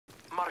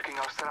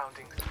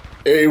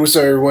Hey, what's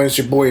up everyone, it's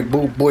your boy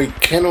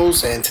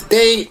BULLBOYKENNELS, and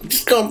today I'm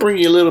just gonna bring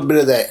you a little bit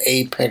of that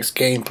Apex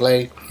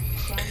gameplay.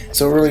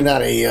 So really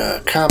not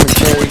a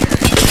commentary,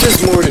 it's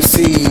just more to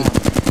see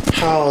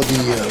how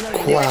the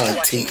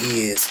quality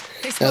is.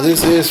 Now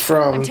this is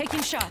from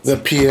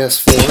the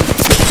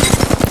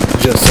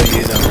PS4, just so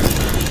you know.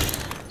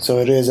 So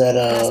it is at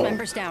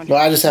well,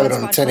 I just have it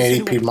on a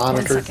 1080p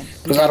monitor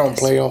because I don't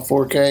play on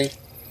 4K.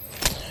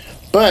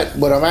 But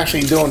what I'm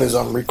actually doing is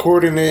I'm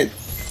recording it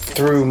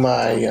through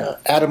my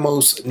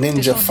Atomos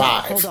Ninja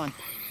 5.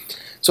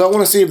 So I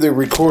want to see if the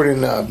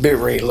recording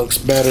bitrate looks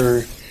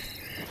better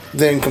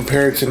than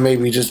compared to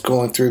maybe just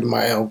going through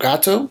my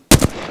Elgato,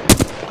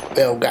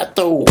 you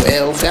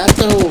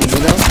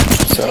know.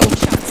 So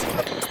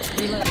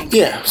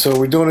yeah, so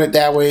we're doing it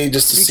that way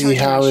just to see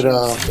how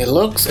it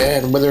looks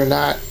and whether or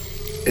not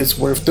it's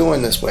worth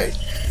doing this way.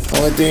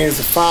 Only thing is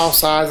the file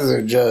sizes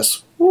are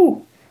just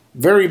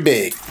very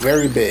big,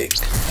 very big.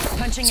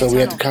 So we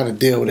have to kind of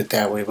deal with it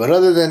that way. But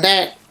other than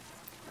that,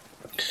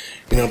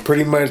 you know,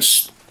 pretty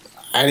much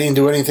I didn't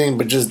do anything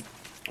but just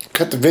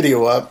cut the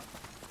video up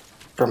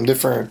from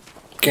different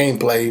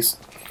gameplays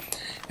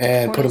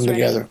and put them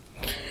together.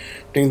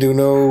 Didn't do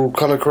no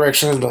color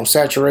corrections, no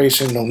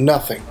saturation, no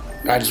nothing.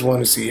 I just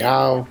wanted to see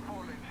how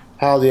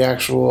the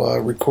actual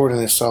recording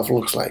itself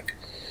looks like.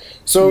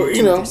 So,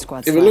 you know,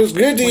 if it looks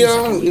good to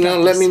y'all, you know,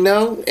 let me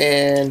know,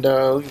 and you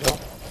know,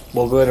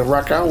 we'll go ahead and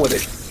rock out with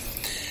it.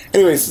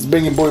 Anyways, it's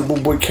been your boy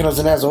BULLBOYKENNELS,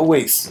 and as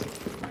always,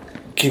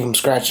 keep them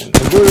scratching.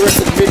 Enjoy the rest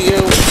of the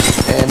video,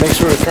 and make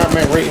sure to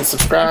comment, rate, and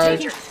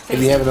subscribe if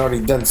you haven't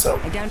already done so.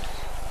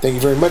 Thank you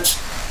very much.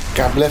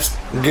 God bless,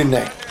 and good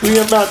night. We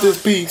about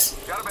this piece.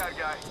 Got a bad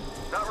guy.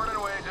 Not running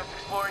away, just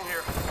exploring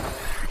here.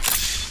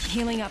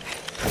 Healing up.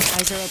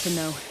 Eyes are open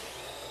though.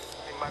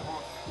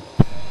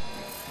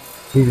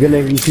 He's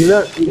gonna.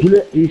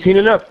 He's seen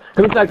enough.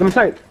 Come inside. Come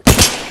inside.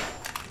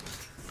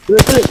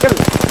 Come.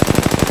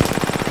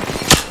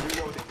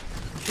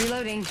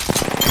 Reloading.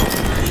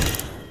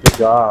 Good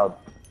job.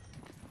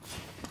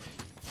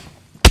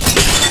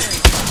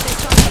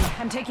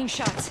 I'm taking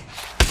shots.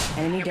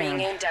 Enemy down.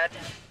 Being aimed at.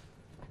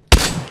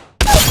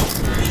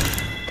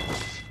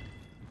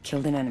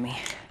 Killed an enemy.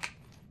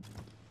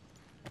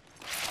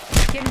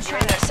 Getting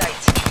shot at sight.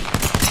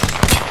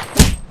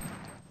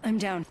 I'm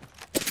down.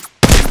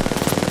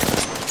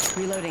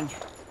 Reloading.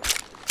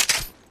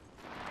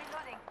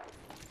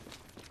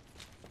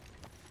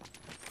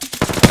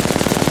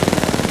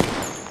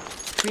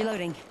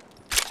 Reloading.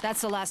 That's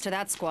the last of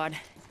that squad. They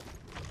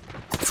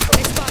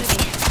spotted me.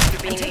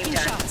 I'm taking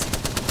shots.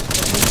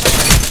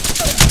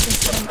 This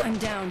time I'm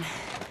down.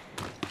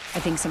 I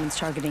think someone's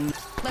targeting me.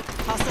 Look,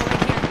 hostile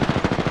right here.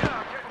 Yeah,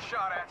 I'm getting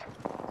shot at.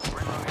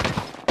 Reloading.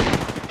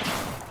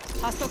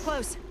 Hostile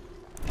close.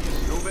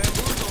 No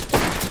bamboozle.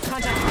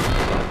 Contact.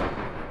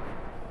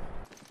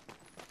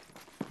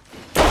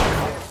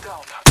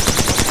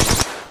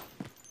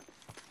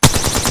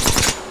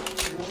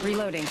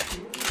 Reloading.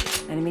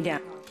 Enemy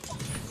down.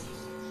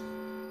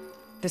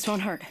 This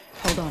won't hurt.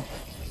 Hold on.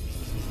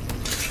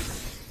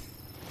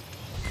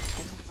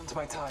 It's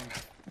my time.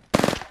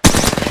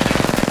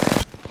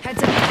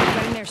 Heads up.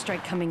 Got an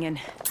airstrike coming in.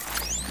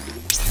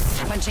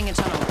 Punching a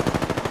tunnel.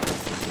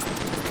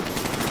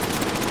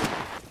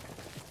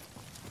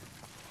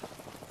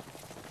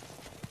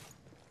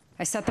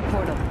 I set the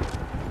portal.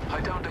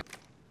 I downed a...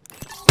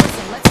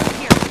 Listen, let's go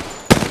here.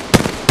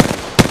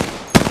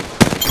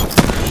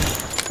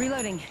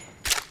 Reloading.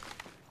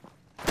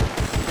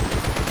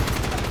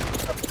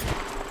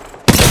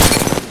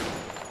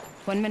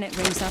 One minute,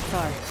 ring's not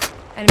far.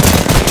 Enemy.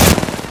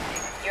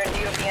 You're in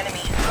view of the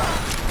enemy.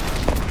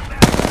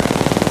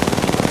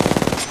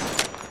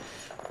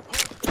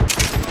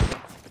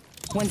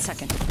 1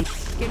 second.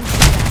 Getting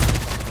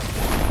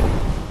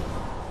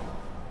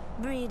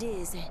Breathe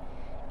easy.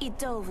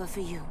 It's over for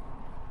you.